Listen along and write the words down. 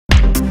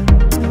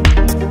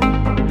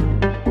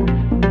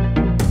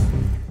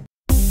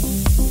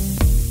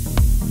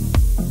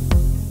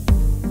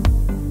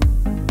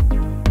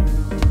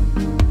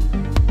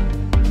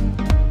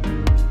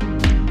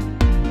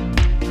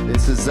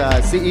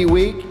CE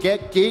Week,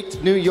 Get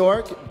Geeked, New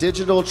York,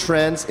 digital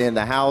trends in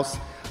the house.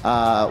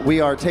 We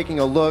are taking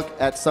a look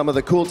at some of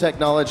the cool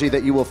technology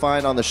that you will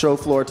find on the show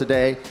floor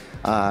today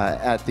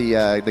at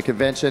the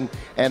convention.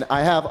 And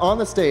I have on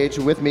the stage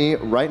with me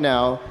right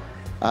now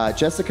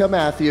Jessica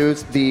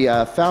Matthews,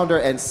 the founder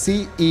and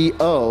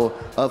CEO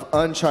of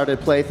Uncharted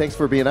Play. Thanks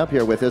for being up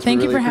here with us.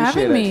 Thank you for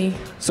having me.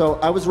 So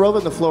I was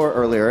roving the floor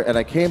earlier, and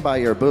I came by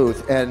your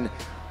booth, and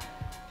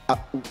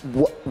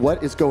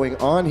what is going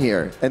on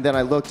here? And then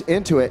I looked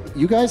into it.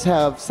 You guys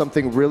have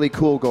something really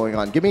cool going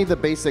on. Give me the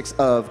basics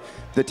of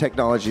the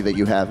technology that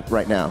you have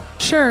right now.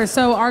 Sure.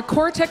 So our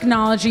core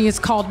technology is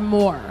called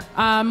MORE.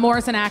 MORE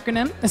is an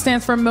acronym. It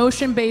stands for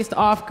Motion-Based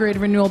Off-Grid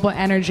Renewable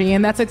Energy,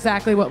 and that's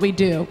exactly what we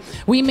do.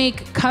 We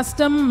make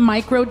custom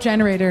micro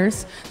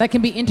generators that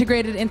can be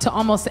integrated into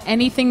almost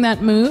anything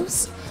that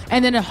moves,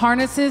 and then it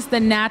harnesses the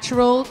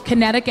natural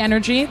kinetic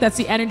energy, that's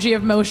the energy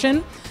of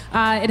motion.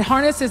 It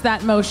harnesses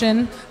that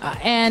motion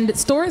and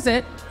stores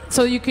it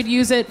so you could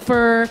use it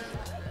for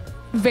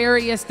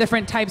various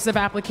different types of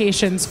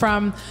applications,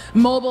 from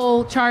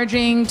mobile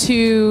charging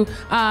to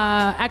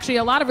actually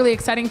a lot of really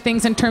exciting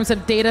things in terms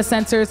of data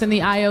sensors and the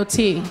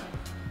IoT.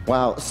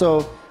 Wow.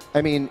 So,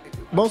 I mean,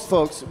 most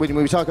folks, when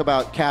we talk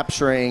about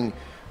capturing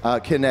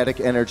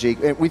kinetic energy,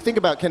 we think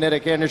about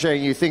kinetic energy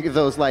and you think of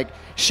those like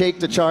shake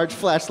to charge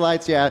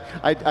flashlights. Yeah,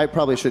 I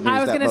probably shouldn't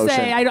use that motion. I was going to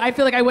say, I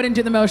feel like I wouldn't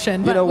do the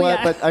motion. But, you know what,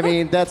 yeah. But I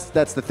mean, that's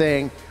the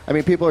thing. I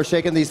mean, people are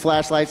shaking these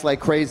flashlights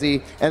like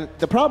crazy. And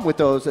the problem with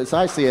those, as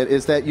I see it,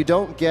 is that you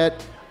don't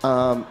get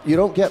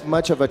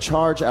much of a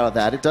charge out of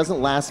that. It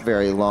doesn't last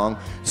very long.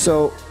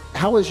 So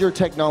how is your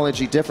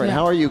technology different? Yeah.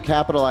 How are you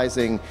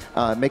capitalizing,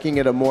 making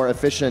it a more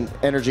efficient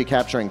energy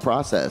capturing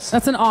process?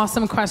 That's an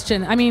awesome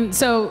question. I mean,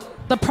 so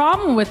the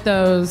problem with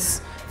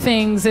those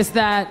things is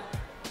that,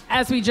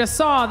 as we just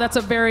saw, that's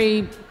a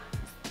very,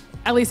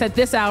 at least at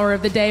this hour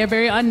of the day, a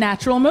very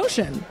unnatural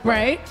motion,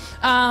 right?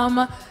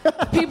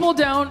 People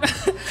don't,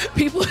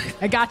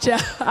 I gotcha.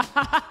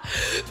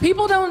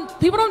 people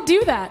don't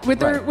do that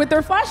with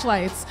their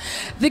flashlights.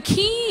 The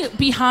key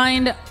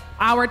behind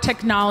our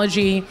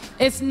technology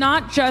is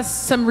not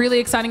just some really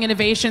exciting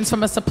innovations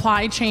from a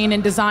supply chain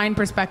and design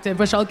perspective,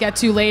 which I'll get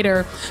to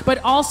later, but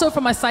also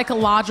from a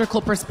psychological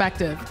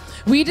perspective.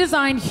 We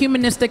design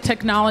humanistic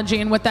technology,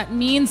 and what that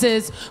means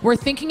is we're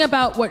thinking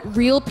about what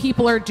real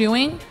people are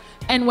doing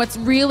and what's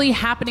really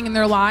happening in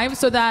their lives,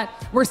 so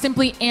that we're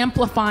simply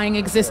amplifying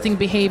existing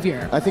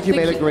behavior. I think you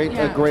made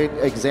a great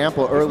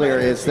example earlier,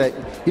 is that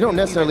you don't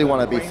necessarily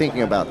want to be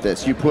thinking about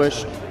this. You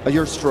push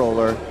your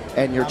stroller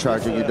and you're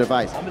charging your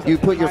device. You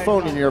put your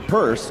phone in your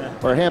purse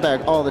or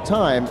handbag all the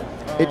time,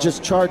 it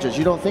just charges.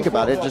 You don't think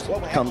about it, it just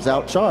comes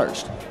out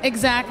charged.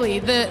 Exactly.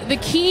 The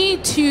key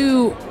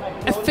to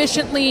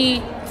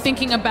efficiently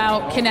thinking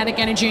about kinetic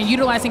energy and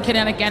utilizing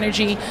kinetic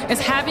energy is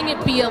having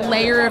it be a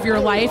layer of your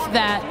life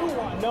that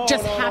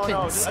just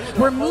happens.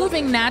 We're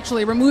moving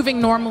naturally, we're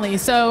moving normally.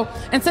 So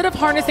instead of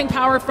harnessing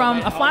power from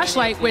a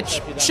flashlight,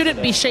 which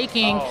shouldn't be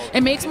shaking,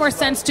 it makes more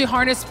sense to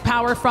harness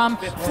power from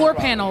floor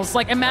panels.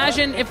 Like,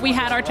 imagine if we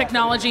had our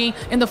technology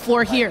in the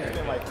floor here.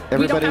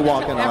 Everybody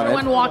walking on it.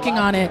 Everyone walking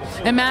on it.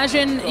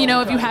 Imagine, you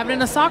know, if you have it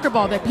in a soccer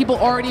ball that people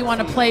already want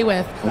to play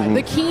with. Mm-hmm.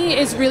 The key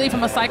is really,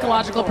 from a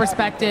psychological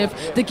perspective,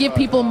 to give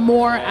people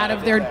more out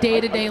of their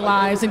day-to-day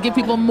lives and give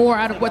people more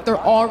out of what they're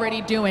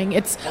already doing.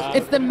 It's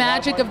the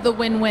magic of the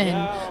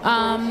win-win.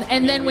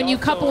 And then when you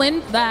couple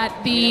in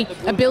that the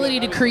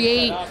ability to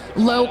create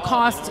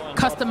low-cost,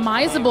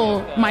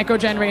 customizable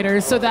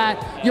microgenerators, so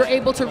that you're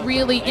able to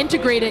really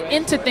integrate it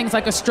into things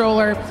like a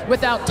stroller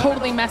without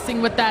totally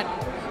messing with that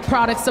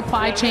product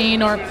supply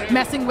chain or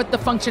messing with the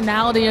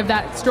functionality of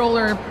that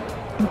stroller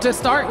to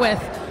start with,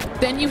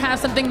 then you have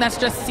something that's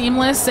just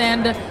seamless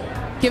and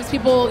gives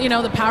people, you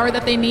know, the power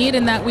that they need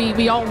and that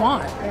we all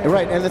want.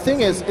 Right, and the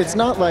thing is, it's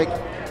not like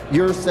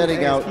you're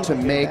setting out to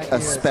make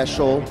a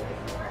special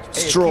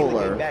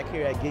stroller,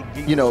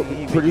 you know,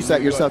 produce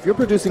that yourself. You're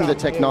producing the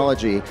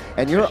technology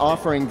and you're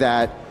offering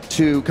that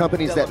to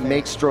companies that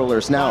make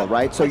strollers now,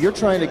 right? So you're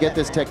trying to get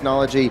this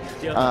technology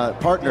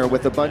partner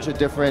with a bunch of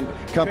different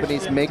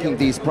companies making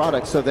these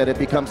products so that it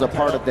becomes a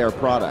part of their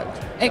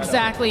product.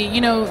 Exactly. You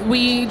know,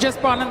 we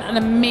just brought in an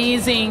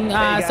amazing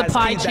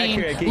supply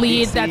chain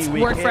lead that's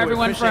worked for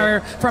everyone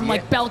from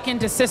like Belkin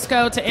to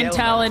Cisco to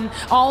Intel and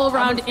all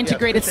around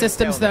integrated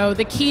systems, though.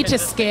 The key to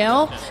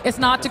scale is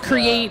not to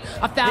create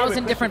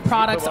 1,000 different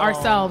products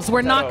ourselves.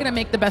 We're not going to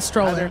make the best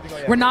stroller.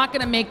 We're not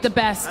going to make the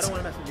best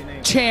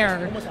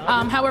chair.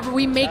 However,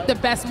 we make the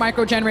best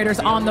micro generators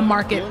on the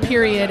market,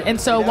 period.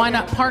 And so why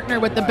not partner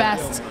with the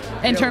best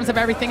in terms of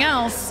everything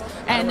else,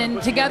 and then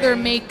together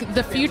make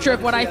the future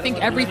of what I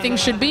think everything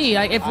should be.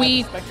 Like, if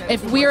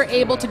we are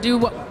able to do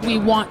what we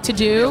want to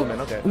do,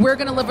 we're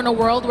going to live in a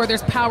world where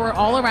there's power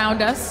all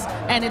around us,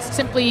 and it's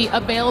simply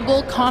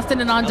available,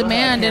 constant, and on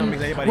demand.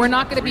 And we're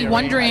not going to be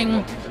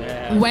wondering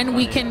when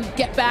we can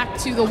get back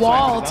to the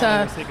wall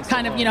to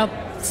kind of, you know,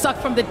 suck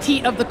from the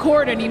teat of the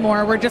cord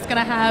anymore. We're just going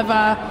to have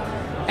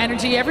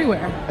energy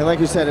everywhere. And like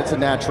you said, it's a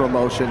natural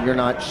motion. You're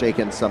not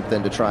shaking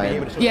something to try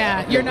and.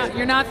 Yeah, you're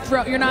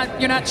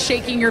not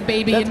shaking your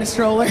baby in the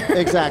stroller.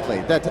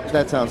 Exactly.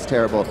 That sounds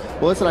terrible.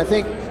 Well, listen, I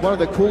think one of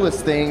the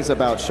coolest things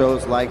about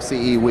shows like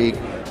CE Week,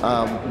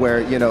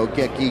 where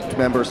Get Geeked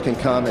members can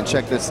come and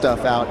check this stuff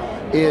out,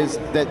 is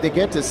that they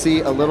get to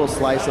see a little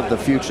slice of the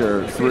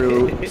future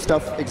through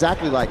stuff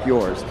exactly like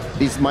yours.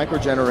 These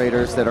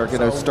microgenerators that are going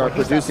to start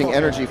producing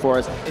energy for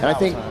us. And I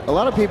think a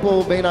lot of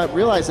people may not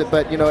realize it,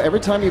 but every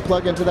time you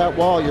plug into that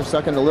wall, you're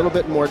sucking a little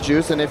bit more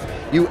juice. And if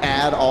you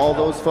add all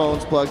those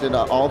phones plugged into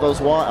all those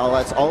wall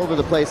outlets all over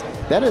the place,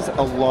 that is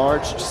a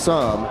large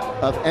sum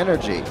of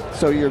energy.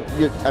 So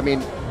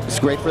it's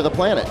great for the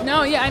planet.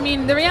 No, yeah, I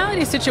mean, the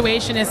reality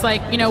situation is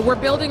like, we're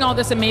building all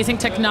this amazing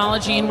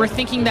technology and we're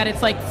thinking that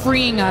it's like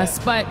freeing us,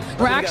 but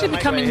we're actually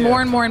becoming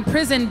more and more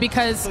imprisoned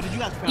because,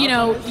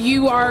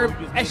 you are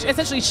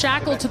essentially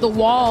shackled to the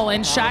wall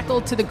and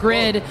shackled to the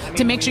grid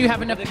to make sure you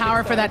have enough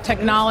power for that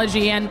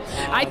technology. And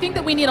I think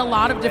that we need a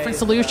lot of different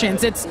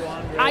solutions.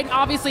 I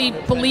obviously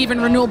believe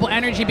in renewable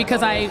energy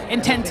because I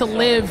intend to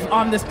live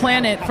on this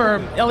planet for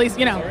at least,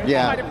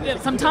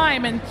 some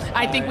time, and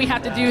I think we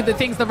have to do the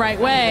things the right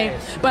way.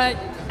 But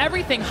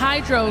everything,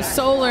 hydro,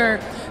 solar,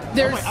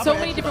 there's so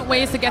many different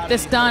ways to get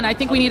this done. I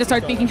think we need to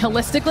start thinking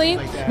holistically.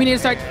 We need to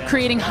start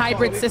creating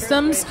hybrid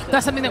systems.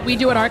 That's something that we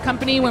do at our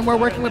company when we're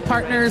working with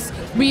partners.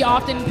 We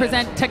often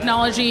present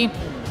technology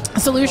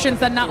solutions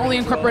that not only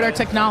incorporate our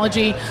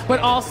technology, but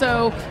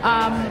also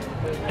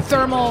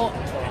thermal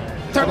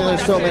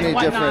there's so many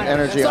different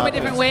energy so many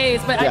different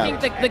ways, but I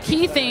think the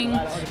key thing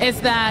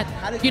is that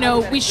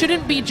we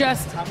shouldn't be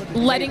just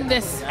letting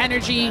this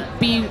energy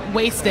be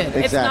wasted.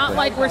 Exactly. It's not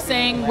like we're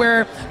saying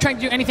we're trying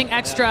to do anything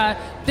extra.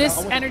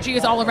 This energy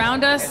is all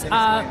around us.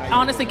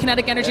 Honestly,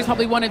 kinetic energy is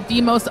probably one of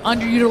the most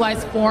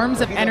underutilized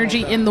forms of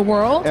energy in the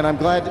world. And I'm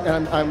glad,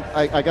 and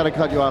I got to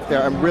cut you off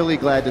there. I'm really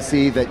glad to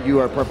see that you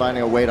are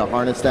providing a way to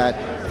harness that.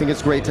 I think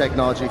it's great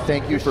technology.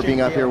 Thank you for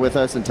being up here with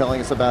us and telling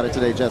us about it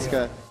today,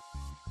 Jessica.